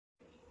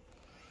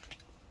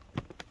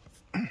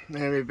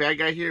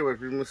AnimeBadGuy here with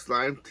Remote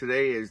Slime.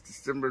 Today is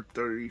December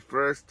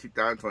 31st,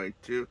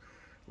 2022,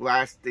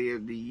 last day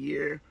of the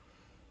year.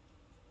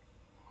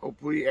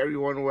 Hopefully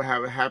everyone will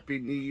have a happy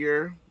new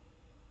year.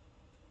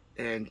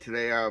 And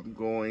today I'm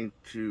going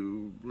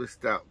to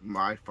list out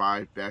my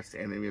 5 best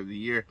anime of the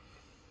year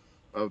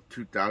of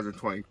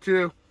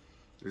 2022.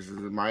 This is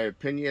my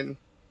opinion.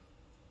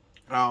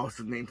 I'll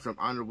also name some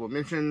honorable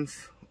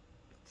mentions.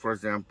 For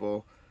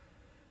example,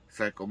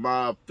 Psycho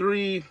Mob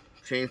 3,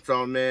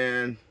 Chainsaw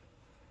Man,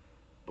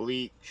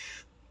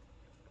 Bleach,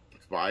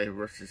 Spy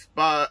vs.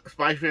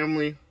 Spy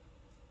Family,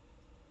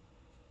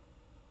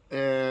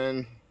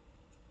 and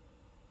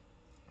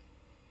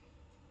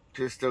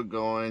just still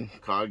going,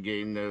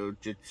 Kage no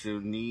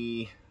Jitsu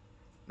ni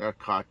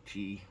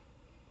Nakati.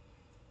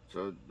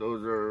 So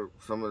those are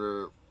some of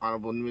the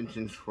honorable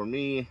mentions for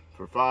me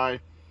for 5.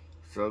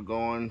 So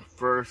going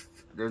first,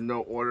 there's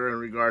no order in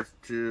regards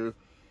to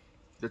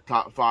the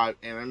top 5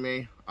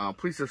 anime.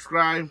 Please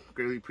subscribe,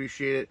 greatly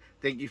appreciate it.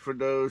 Thank you for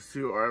those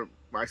who are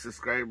my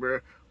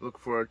subscriber. Look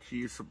forward to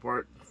your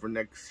support for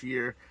next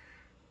year.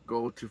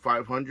 Go to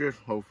 500.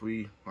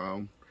 Hopefully,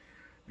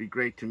 be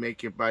great to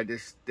make it by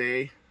this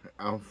day.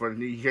 For the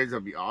New Year's,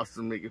 that'll be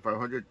awesome. Make it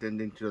 500, then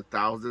into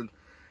 1,000.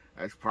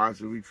 As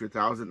promised, we reach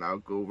 1,000. I'll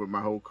go over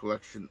my whole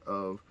collection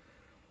of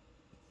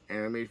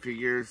anime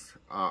figures.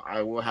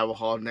 I will have a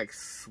haul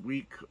next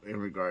week in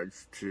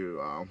regards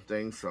to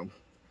things. So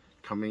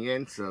coming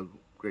in, so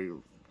great.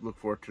 Look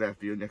forward to that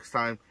video next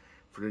time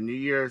for the New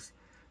Year's.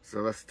 So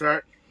let's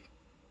start.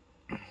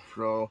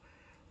 So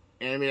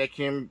anime that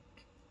came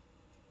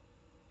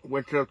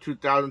winter of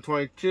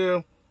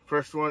 2022.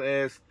 First one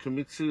is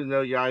Kimetsu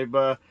no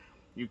Yaiba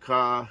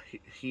Yuka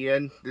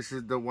Hien. This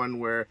is the one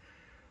where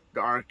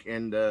the arc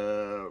in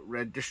the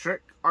Red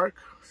District arc.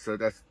 So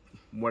that's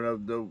one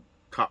of the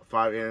top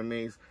 5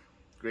 animes.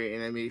 Great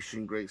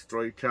animation, great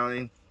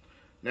storytelling.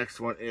 Next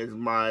one is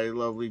My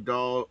Lovely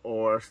Doll,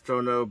 or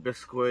Sono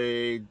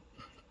Bisque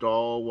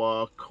Doll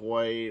wa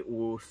Kawaii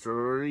wo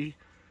Sururi.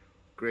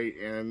 Great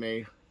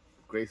anime,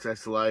 great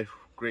slice of life,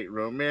 great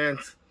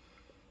romance,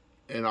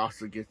 and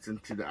also gets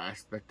into the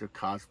aspect of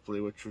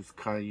cosplay, which was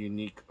kind of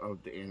unique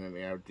of the anime.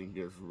 I think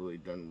it was really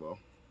done well.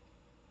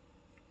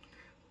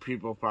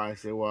 People probably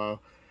say,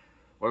 well,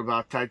 what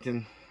about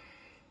Titan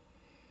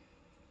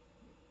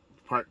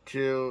Part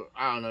 2?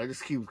 I don't know, it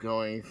just keeps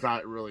going. It's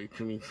not really,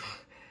 to me,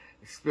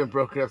 it's been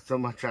broken up so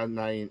much I'm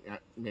not even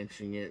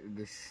mentioning it.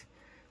 It's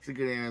a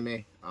good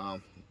anime,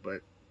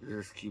 but it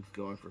just keeps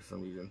going for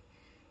some reason.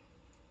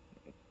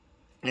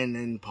 And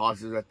then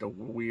pauses at the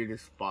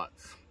weirdest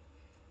spots.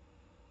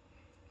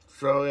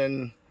 So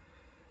in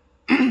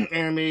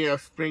anime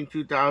of spring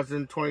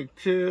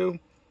 2022,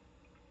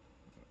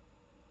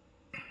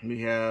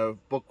 we have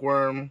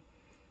Bookworm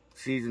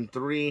Season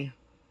 3,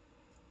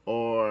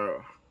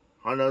 or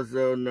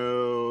Hanazo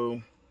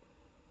no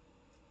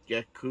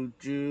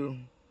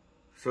Gekuju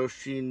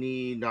Soshi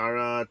ni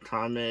Nara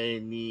Tame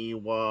ni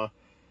wa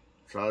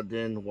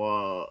Saden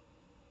wa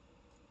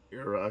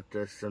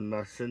Irata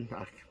Semasen.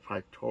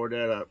 I tore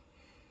that up.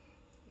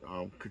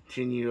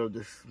 Continue of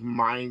this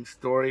mind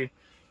story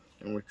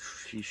in which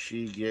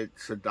she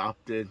gets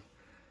adopted.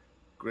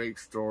 Great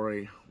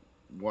story,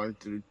 1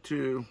 through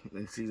 2.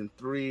 In season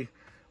 3,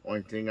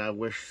 only thing I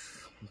wish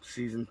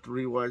season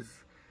 3 was,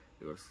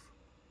 it was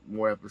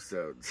more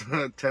episodes.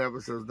 10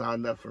 episodes not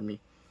enough for me.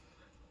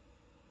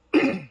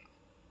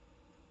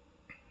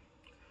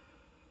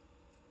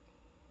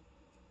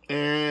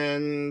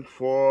 And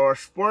for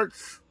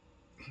sports,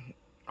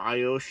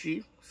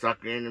 Ayoshi,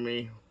 soccer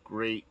anime,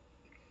 great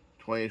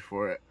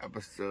 24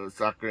 episode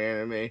soccer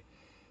anime.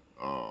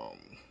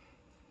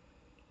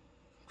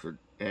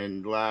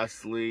 And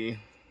lastly,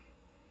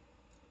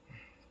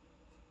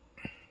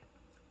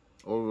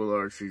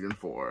 Overlord Season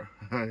 4.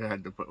 I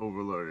had to put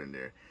Overlord in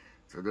there.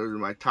 So those are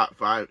my top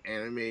 5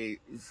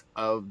 animes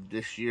of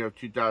this year of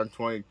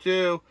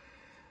 2022.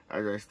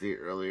 As I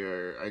stated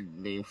earlier, I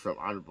named some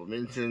honorable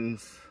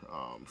mentions.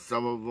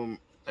 Some of them,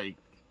 like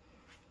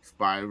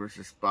Spy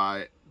vs.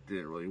 Spy,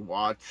 didn't really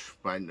watch,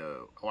 but I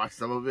know I watched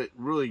some of it.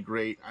 Really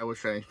great. I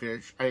wish I didn't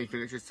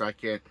finish it, so I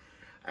can't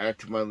add it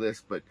to my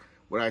list. But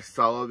what I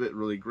saw of it,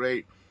 really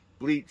great.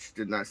 Bleach,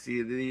 did not see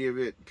any of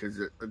it because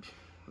you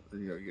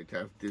know, you get to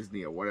have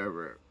Disney or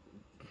whatever.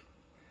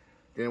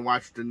 Didn't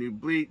watch the new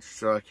Bleach,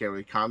 so I can't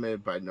really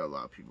comment. But I know a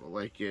lot of people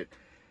like it.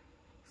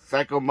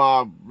 Psycho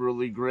Mob,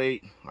 really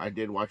great. I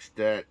did watch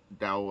that.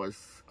 That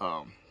was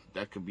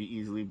that could be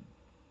easily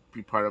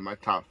be part of my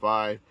top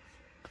 5.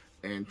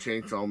 And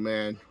Chainsaw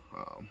Man,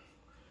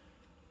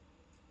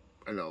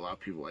 I know a lot of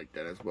people like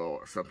that as well,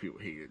 or some people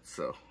hate it,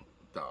 so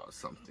that was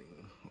something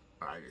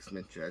I just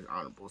mentioned as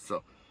honorable.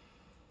 So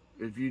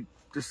if you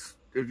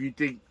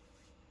think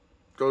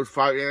those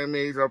 5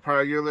 animes are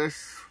part of your list,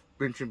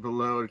 mention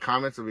below in the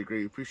comments. I'll be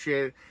greatly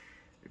appreciated.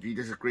 If you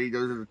disagree,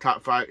 those are the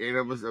top 5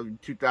 animes of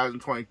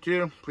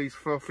 2022. Please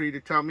feel free to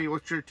tell me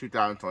what's your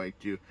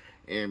 2022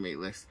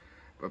 anime list.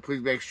 But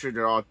please make sure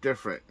they're all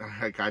different.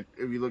 Like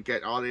if you look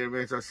at all the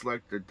animes I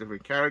select, they're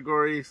different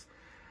categories.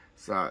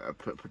 So I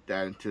put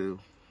that into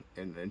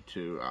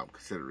into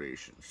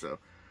consideration. So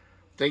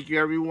thank you,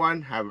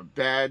 everyone. Have a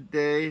bad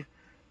day.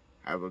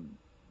 Have a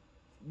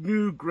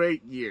new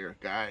great year,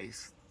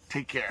 guys.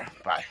 Take care.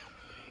 Bye.